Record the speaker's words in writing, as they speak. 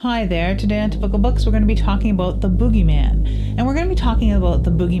Hi there, today on Typical Books we're going to be talking about the Boogeyman. And we're going to be talking about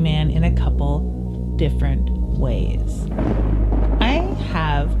the Boogeyman in a couple different ways. I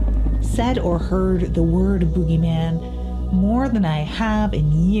have said or heard the word Boogeyman more than I have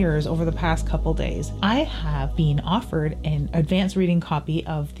in years over the past couple days. I have been offered an advanced reading copy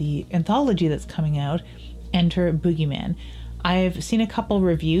of the anthology that's coming out, Enter Boogeyman. I've seen a couple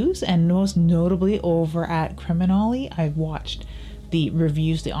reviews, and most notably over at Criminally, I've watched the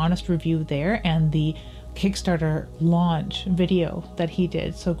reviews, the honest review there, and the Kickstarter launch video that he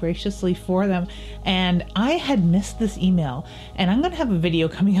did so graciously for them. And I had missed this email, and I'm going to have a video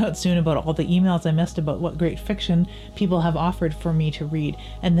coming out soon about all the emails I missed about what great fiction people have offered for me to read.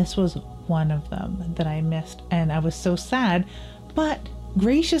 And this was one of them that I missed, and I was so sad. But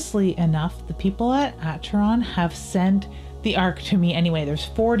graciously enough, the people at Acheron have sent the ARC to me anyway. There's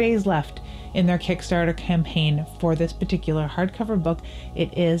 4 days left in their Kickstarter campaign for this particular hardcover book.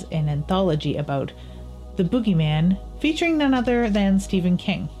 It is an anthology about the Boogeyman, featuring none other than Stephen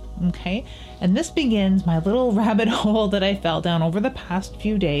King. Okay, and this begins my little rabbit hole that I fell down over the past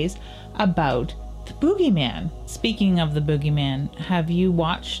few days about the Boogeyman. Speaking of the Boogeyman, have you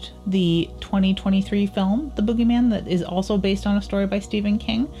watched the 2023 film, The Boogeyman, that is also based on a story by Stephen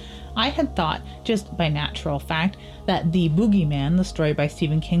King? I had thought, just by natural fact, that The Boogeyman, the story by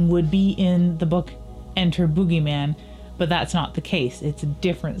Stephen King, would be in the book Enter Boogeyman, but that's not the case. It's a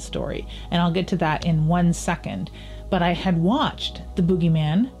different story, and I'll get to that in 1 second. But I had watched The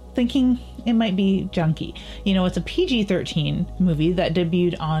Boogeyman thinking it might be junky. You know, it's a PG-13 movie that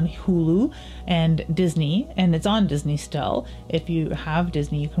debuted on Hulu and Disney, and it's on Disney still. If you have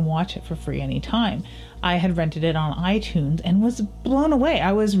Disney, you can watch it for free anytime. I had rented it on iTunes and was blown away.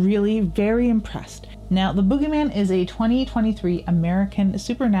 I was really very impressed. Now, The Boogeyman is a 2023 American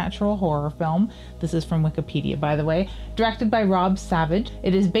supernatural horror film. This is from Wikipedia, by the way. Directed by Rob Savage.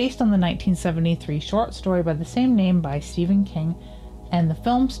 It is based on the 1973 short story by the same name by Stephen King. And the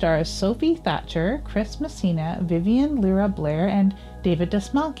film stars Sophie Thatcher, Chris Messina, Vivian Lyra Blair, and David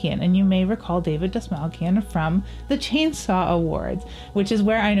Dastmalchian. And you may recall David Dastmalchian from the Chainsaw Awards, which is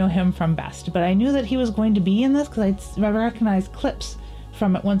where I know him from best. But I knew that he was going to be in this because I recognized clips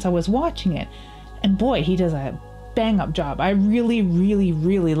from it once I was watching it. And boy, he does a bang-up job. I really, really,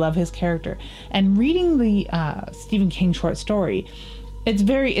 really love his character. And reading the Stephen King short story, it's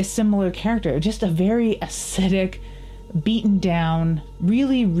a similar character, just a very acidic, beaten down,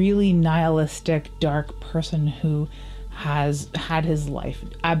 really, really nihilistic, dark person who has had his life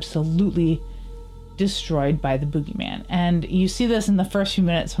absolutely destroyed by the Boogeyman. And you see this in the first few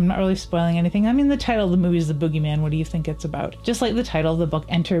minutes, so I'm not really spoiling anything. I mean, the title of the movie is The Boogeyman. What do you think it's about? Just like the title of the book,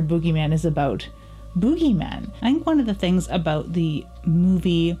 Enter Boogeyman, is about boogeymen. I think one of the things about the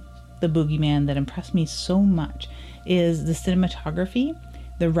movie The Boogeyman that impressed me so much is the cinematography,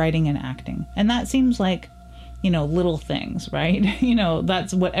 the writing and acting. And that seems like, little things, right?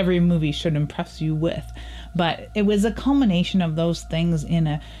 That's what every movie should impress you with. But it was a culmination of those things in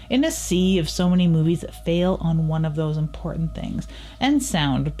a sea of so many movies that fail on one of those important things. And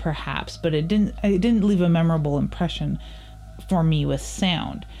sound, perhaps, but it didn't leave a memorable impression for me with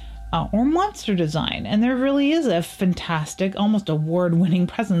sound. Or monster design. And there really is a fantastic, almost award-winning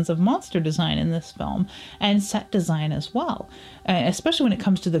presence of monster design in this film, and set design as well, especially when it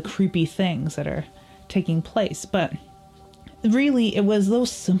comes to the creepy things that are taking place. But really, it was those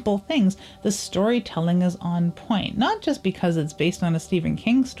simple things. The storytelling is on point, not just because it's based on a Stephen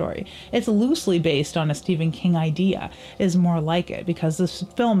King story. It's loosely based on a Stephen King idea, is more like it, because this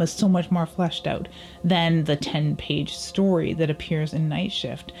film is so much more fleshed out than the 10-page story that appears in Night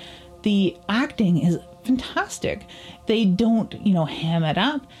Shift. The acting is fantastic. They don't, ham it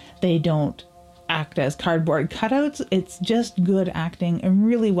up. They don't act as cardboard cutouts. It's just good acting and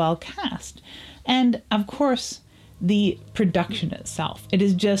really well cast. And of course, the production itself. It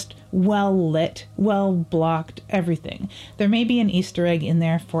is just well lit, well blocked, everything. There may be an Easter egg in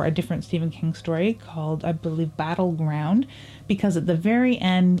there for a different Stephen King story called, I believe, Battleground, because at the very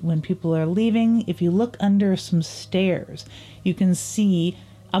end, when people are leaving, if you look under some stairs, you can see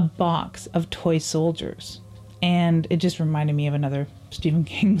a box of toy soldiers. And it just reminded me of another Stephen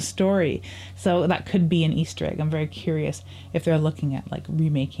King story. So that could be an Easter egg. I'm very curious if they're looking at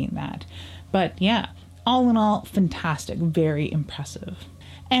remaking that. But yeah, all in all, fantastic, very impressive.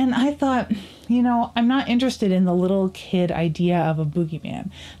 And I thought, I'm not interested in the little kid idea of a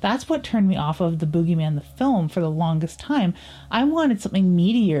boogeyman. That's what turned me off of the Boogeyman, the film, for the longest time. I wanted something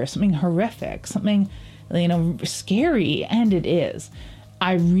meatier, something horrific, something, scary, and it is.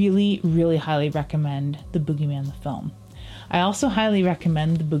 I really, really highly recommend The Boogeyman, the film. I also highly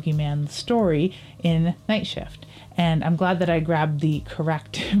recommend the Boogeyman the story in Night Shift. And I'm glad that I grabbed the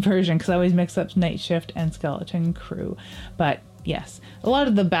correct version because I always mix up Night Shift and Skeleton Crew. But yes, a lot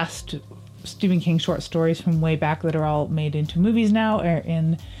of the best Stephen King short stories from way back that are all made into movies now are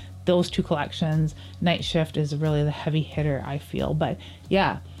in those two collections. Night Shift is really the heavy hitter, I feel. But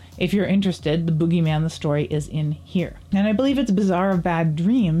yeah, if you're interested, the Boogeyman the story is in here. And I believe it's Bizarre of Bad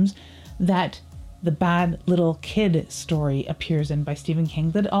Dreams that the Bad Little Kid story appears in by Stephen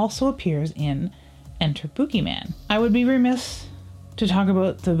King that also appears in Enter Boogeyman. I would be remiss to talk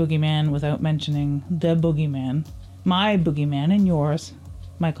about the Boogeyman without mentioning the Boogeyman, my Boogeyman and yours,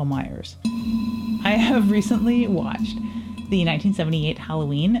 Michael Myers. I have recently watched the 1978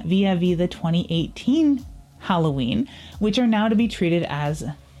 Halloween vis-a-vis the 2018 Halloween, which are now to be treated as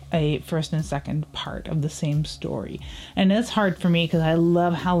a first and second part of the same story. And it's hard for me because I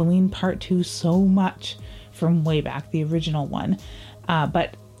love Halloween Part 2 so much from way back, the original one.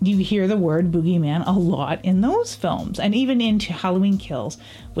 But you hear the word Boogeyman a lot in those films, and even into Halloween Kills,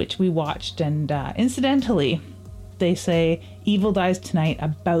 which we watched. And incidentally, they say evil dies tonight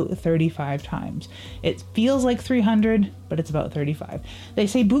about 35 times. It feels like 300, but it's about 35. They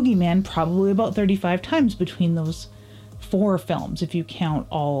say Boogeyman probably about 35 times between those 4 films, if you count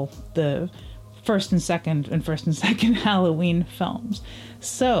all the first and second Halloween films.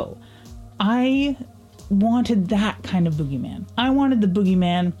 So I wanted that kind of Boogeyman. I wanted the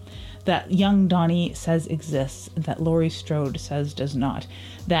Boogeyman that young Donnie says exists, that Laurie Strode says does not,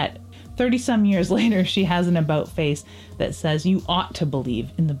 that 30 some years later she has an about face that says you ought to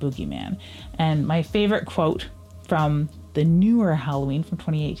believe in the Boogeyman. And my favorite quote from the newer Halloween from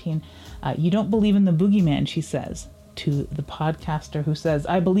 2018, you don't believe in the Boogeyman, she says to the podcaster who says,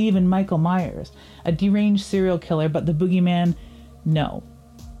 I believe in Michael Myers, a deranged serial killer, but the Boogeyman, no.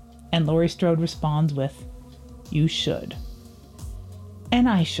 And Laurie Strode responds with, you should. And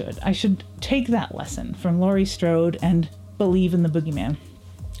I should. I should take that lesson from Laurie Strode and believe in the Boogeyman.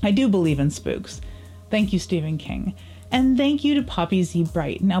 I do believe in spooks. Thank you, Stephen King. And thank you to Poppy Z.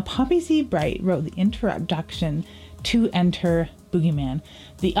 Bright. Now, Poppy Z. Bright wrote the introduction to Enter Boogeyman,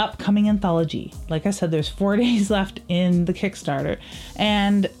 the upcoming anthology. Like I said, there's 4 days left in the Kickstarter.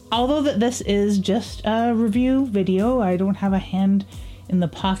 And although that this is just a review video, I don't have a hand in the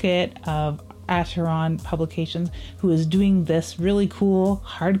pocket of Acheron Publications, who is doing this really cool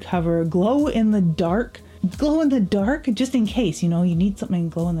hardcover glow in the dark, just in case, you need something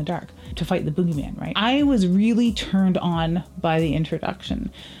glow in the dark to fight the Boogeyman, right? I was really turned on by the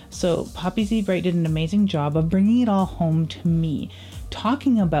introduction. So Poppy Z. Bright did an amazing job of bringing it all home to me,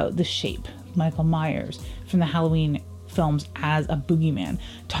 talking about the shape, Michael Myers, from the Halloween films as a Boogeyman,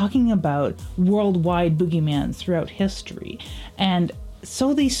 talking about worldwide Boogeymans throughout history. And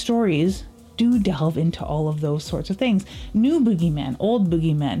so these stories do delve into all of those sorts of things. New Boogeyman, old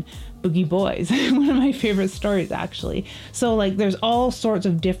Boogeymen, Boogie Boys, one of my favorite stories actually. So there's all sorts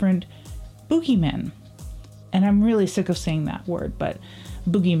of different Boogeymen. And I'm really sick of saying that word, but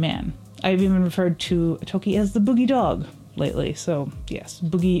Boogeyman. I've even referred to Toki as the Boogie Dog lately. So yes,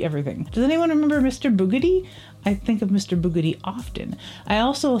 Boogie everything. Does anyone remember Mr. Boogedy? I think of Mr. Boogedy often. I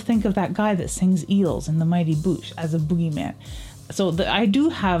also think of that guy that sings eels in The Mighty Boosh as a Boogeyman. So I do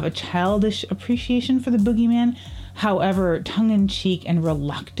have a childish appreciation for the Boogeyman, however tongue-in-cheek and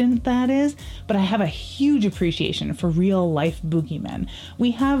reluctant that is, but I have a huge appreciation for real-life boogeymen.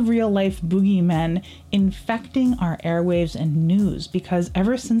 We have real-life boogeymen infecting our airwaves and news because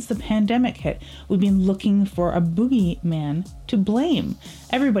ever since the pandemic hit, we've been looking for a boogeyman to blame.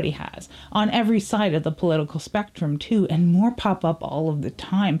 Everybody has, on every side of the political spectrum too, and more pop up all of the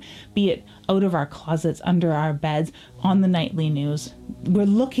time, be it out of our closets, under our beds, on the nightly news. We're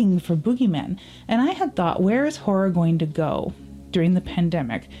looking for boogeymen. And I had thought, where is horror going to go during the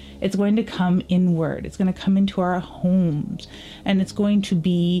pandemic? It's going to come inward. It's going to come into our homes. And it's going to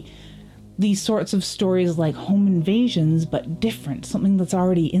be these sorts of stories like home invasions, but different, something that's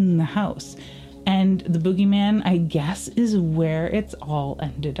already in the house. And the Boogeyman, I guess, is where it's all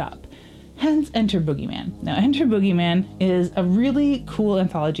ended up. Hence, Enter Boogeyman. Now, Enter Boogeyman is a really cool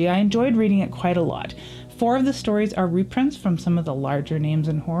anthology. I enjoyed reading it quite a lot. 4 of the stories are reprints from some of the larger names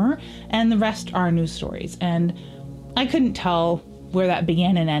in horror, and the rest are new stories. And I couldn't tell where that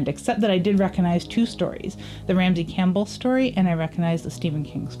began and ended, except that I did recognize 2 stories. The Ramsey Campbell story, and I recognized the Stephen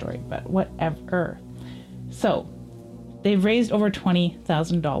King story, but whatever. So, they've raised over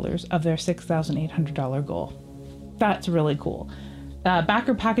 $20,000 of their $6,800 goal. That's really cool.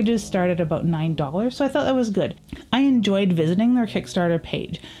 Backer packages start at about $9, so I thought that was good. I enjoyed visiting their Kickstarter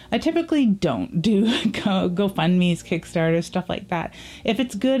page. I typically don't do GoFundMe's, Kickstarter, stuff like that. If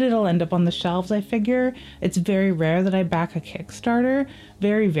it's good, it'll end up on the shelves, I figure. It's very rare that I back a Kickstarter.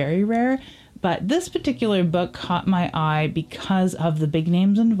 Very, very rare. But this particular book caught my eye because of the big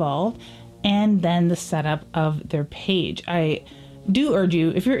names involved and then the setup of their page. I do urge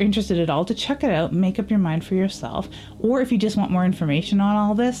you, if you're interested at all, to check it out, make up your mind for yourself. Or if you just want more information on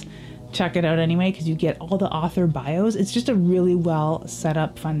all this, check it out anyway, because you get all the author bios. It's just a really well set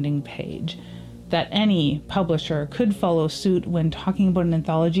up funding page that any publisher could follow suit when talking about an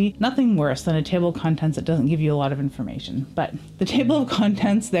anthology. Nothing worse than a table of contents that doesn't give you a lot of information. But the table of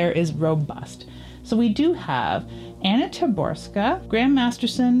contents there is robust. So we do have Anna Taborska, Graham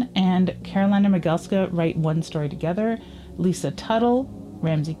Masterson, and Carolina Migelska write one story together. Lisa Tuttle,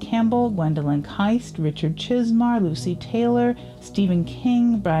 Ramsey Campbell, Gwendolyn Keist, Richard Chismar, Lucy Taylor, Stephen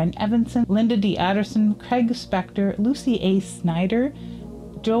King, Brian Evanson, Linda D. Adderson, Craig Spector, Lucy A. Snyder,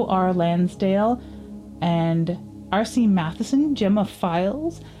 Joe R. Lansdale, and R.C. Matheson, Gemma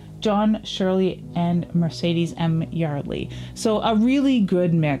Files, John Shirley, and Mercedes M. Yardley. So a really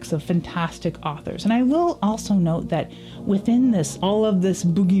good mix of fantastic authors. And I will also note that within this, all of this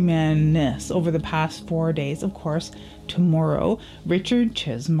boogeyman-ness over the past 4 days, of course, tomorrow, Richard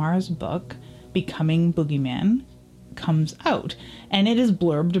Chismar's book, Becoming Boogeyman, comes out. And it is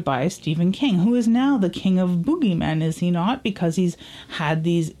blurbed by Stephen King, who is now the king of boogeymen, is he not? Because he's had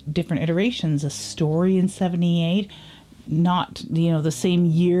these different iterations. A story in 78, not, the same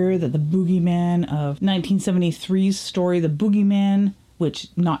year that the Boogeyman of 1973's story, The Boogeyman, which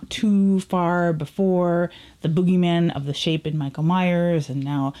not too far before the Boogeyman of The Shape and Michael Myers, and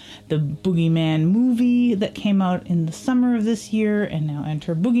now the Boogeyman movie that came out in the summer of this year, and now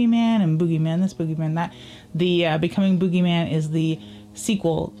enter Boogeyman and Boogeyman this, Boogeyman that. The Becoming Boogeyman is the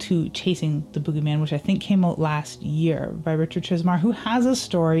sequel to Chasing the Boogeyman, which I think came out last year by Richard Chismar, who has a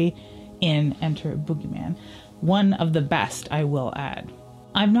story in Enter Boogeyman. One of the best, I will add.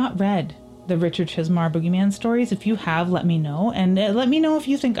 I've not read the Richard Chismar Boogeyman stories. If you have, let me know, and let me know if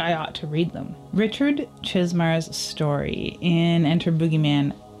you think I ought to read them. Richard Chismar's story in Enter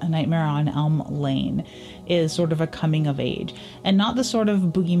Boogeyman, A Nightmare on Elm Lane, is sort of a coming of age, and not the sort of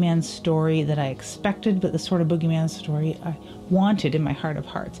boogeyman story that I expected, but the sort of boogeyman story I wanted in my heart of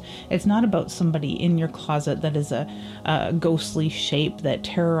hearts. It's not about somebody in your closet that is a ghostly shape that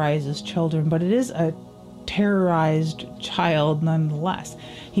terrorizes children, but it is a terrorized child nonetheless.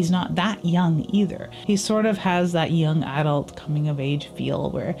 He's not that young either. He sort of has that young adult coming of age feel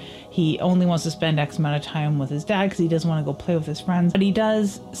where he only wants to spend X amount of time with his dad because he doesn't want to go play with his friends, but he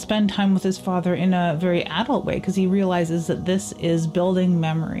does spend time with his father in a very adult way because he realizes that this is building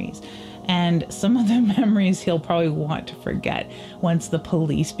memories. And some of the memories he'll probably want to forget once the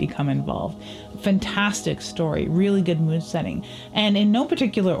police become involved. Fantastic story, really good mood setting. And in no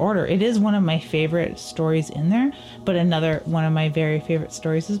particular order, it is one of my favorite stories in there, but another one of my very favorite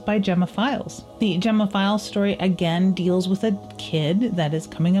stories is by Gemma Files. The Gemma Files story, again, deals with a kid that is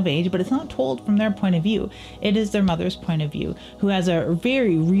coming of age, but it's not told from their point of view. It is their mother's point of view, who has a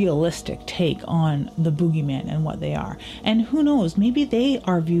very realistic take on the boogeyman and what they are. And who knows, maybe they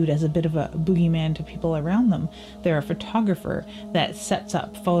are viewed as a bit of a boogeyman to people around them. They're a photographer that sets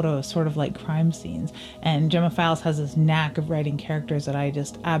up photos sort of like crime scenes, and Gemma Files has this knack of writing characters that I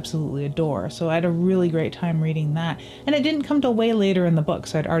just absolutely adore. So I had a really great time reading that, and it didn't come till way later in the book,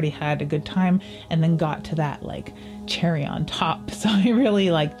 so I'd already had a good time and then got to that like cherry on top. So I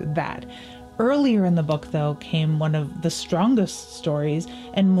really liked that. Earlier in the book, though, came one of the strongest stories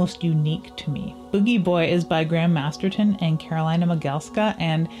and most unique to me. Boogie Boy is by Graham Masterton and Carolina Migelska,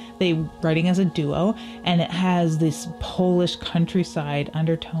 and they writing as a duo, and it has this Polish countryside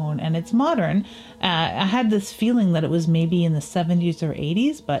undertone, and it's modern. I had this feeling that it was maybe in the 70s or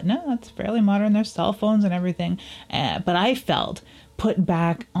 80s, but no, it's fairly modern. There's cell phones and everything. But I felt put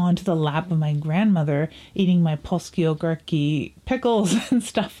back onto the lap of my grandmother eating my polskie ogórki pickles and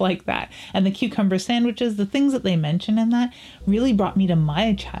stuff like that. And the cucumber sandwiches, the things that they mention in that really brought me to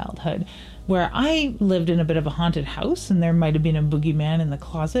my childhood, where I lived in a bit of a haunted house, and there might have been a boogeyman in the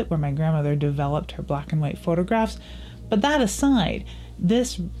closet where my grandmother developed her black and white photographs. But that aside,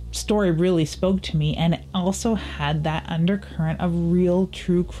 this story really spoke to me, and it also had that undercurrent of real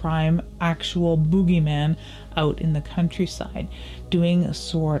true crime, actual boogeyman out in the countryside, doing a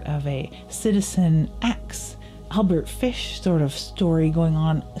sort of a Citizen X, Albert Fish sort of story going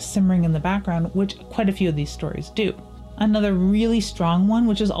on, simmering in the background, which quite a few of these stories do. Another really strong one,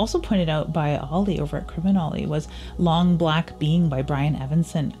 which was also pointed out by Ollie over at Criminolly, was Long Black Being by Brian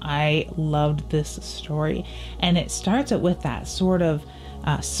Evanson. I loved this story, and it starts out with that sort of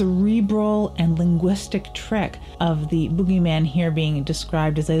cerebral and linguistic trick of the boogeyman here being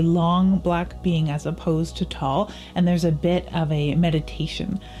described as a long black being as opposed to tall, and there's a bit of a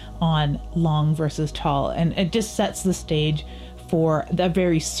meditation on long versus tall, and it just sets the stage for a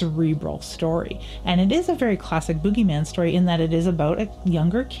very cerebral story. And it is a very classic boogeyman story in that it is about a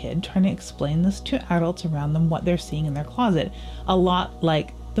younger kid trying to explain this to adults around them, what they're seeing in their closet, a lot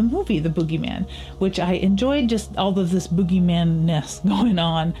like the movie The Boogeyman, which I enjoyed just all of this boogeyman-ness going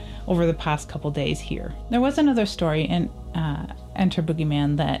on over the past couple days here. There was another story in Enter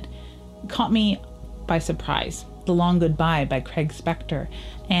Boogeyman that caught me by surprise, The Long Goodbye by Craig Spector,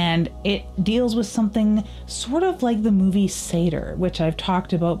 and it deals with something sort of like the movie Seder, which I've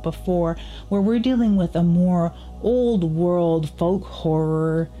talked about before, where we're dealing with a more old world folk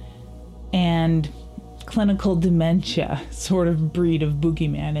horror and clinical dementia sort of breed of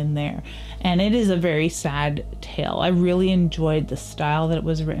boogeyman in there. And it is a very sad tale. I really enjoyed the style that it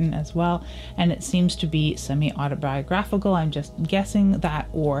was written as well, and it seems to be semi-autobiographical. I'm just guessing that,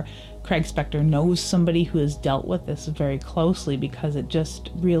 or Craig Spector knows somebody who has dealt with this very closely, because it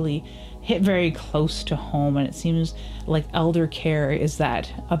just really hit very close to home, and it seems like elder care is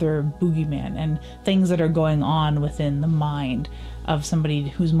that other boogeyman and things that are going on within the mind of somebody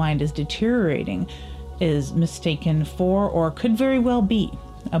whose mind is deteriorating is mistaken for, or could very well be,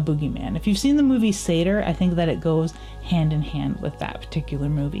 a boogeyman. If you've seen the movie Seder, I think that it goes hand in hand with that particular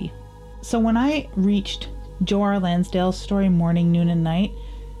movie. So when I reached Joe R. Lansdale's story Morning, Noon, and Night,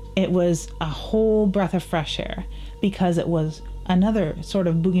 it was a whole breath of fresh air, because it was another sort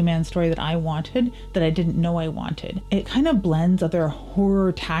of boogeyman story that I wanted, that I didn't know I wanted. It kind of blends other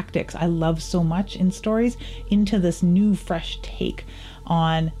horror tactics I love so much in stories into this new fresh take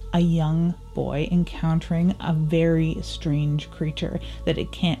on a young boy encountering a very strange creature that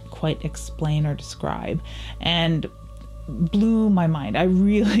it can't quite explain or describe, and blew my mind. I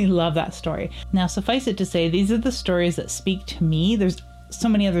really love that story. Now, suffice it to say, these are the stories that speak to me. There's so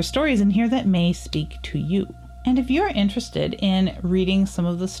many other stories in here that may speak to you. And if you're interested in reading some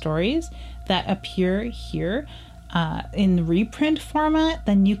of the stories that appear here in reprint format,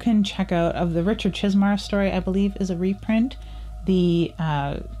 then you can check out of the Richard Chismar story, I believe is a reprint. The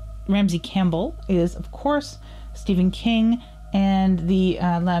Ramsey Campbell is, of course, Stephen King, and the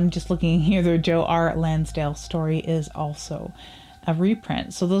I'm just looking here, the Joe R. Lansdale story is also a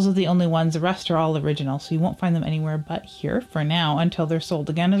reprint. So those are the only ones. The rest are all original, so you won't find them anywhere but here for now, until they're sold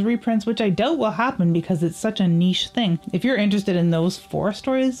again as reprints, which I doubt will happen because it's such a niche thing. If you're interested in those 4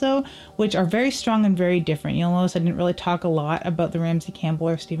 stories though, which are very strong and very different, you'll notice I didn't really talk a lot about the Ramsey Campbell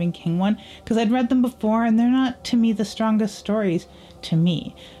or Stephen King one, because I'd read them before and they're not, to me, the strongest stories to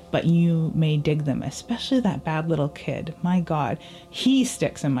me. But you may dig them, especially that bad little kid. My God, he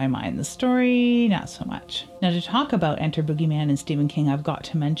sticks in my mind. The story, not so much. Now, to talk about Enter Boogeyman and Stephen King, I've got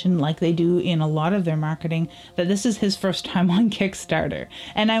to mention, like they do in a lot of their marketing, that this is his first time on Kickstarter.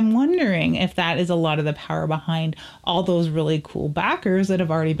 And I'm wondering if that is a lot of the power behind all those really cool backers that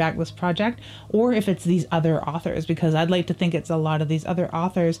have already backed this project, or if it's these other authors, because I'd like to think it's a lot of these other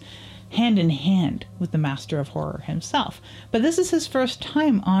authors hand in hand with the master of horror himself. But this is his first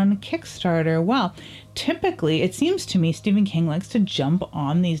time on Kickstarter. Well, typically, it seems to me, Stephen King likes to jump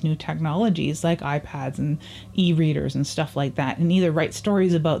on these new technologies like iPads and e-readers and stuff like that, and either write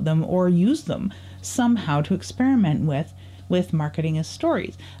stories about them or use them somehow to experiment with marketing his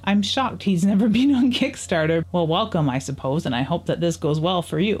stories. I'm shocked he's never been on Kickstarter. Well, welcome, I suppose, and I hope that this goes well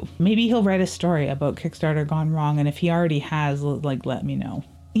for you. Maybe he'll write a story about Kickstarter gone wrong, and if he already has, let me know.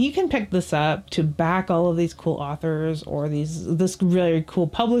 You can pick this up to back all of these cool authors or this really cool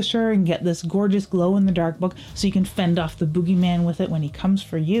publisher and get this gorgeous glow-in-the-dark book so you can fend off the boogeyman with it when he comes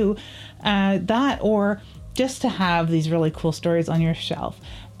for you. That, or just to have these really cool stories on your shelf.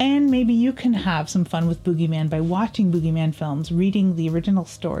 And maybe you can have some fun with Boogeyman by watching Boogeyman films, reading the original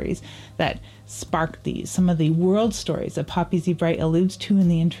stories that sparked these, some of the world stories that Poppy Z. Bright alludes to in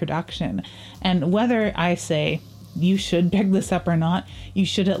the introduction. And whether I say you should pick this up or not, you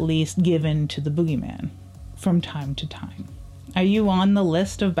should at least give in to the boogeyman from time to time. Are you on the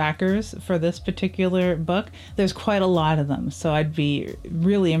list of backers for this particular book? There's quite a lot of them, so I'd be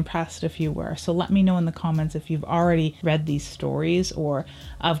really impressed if you were. So let me know in the comments if you've already read these stories, or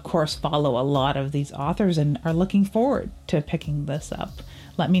of course follow a lot of these authors and are looking forward to picking this up.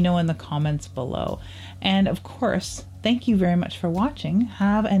 Let me know in the comments below. And of course, thank you very much for watching.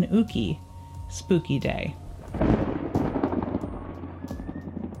 Have an ooky, spooky day.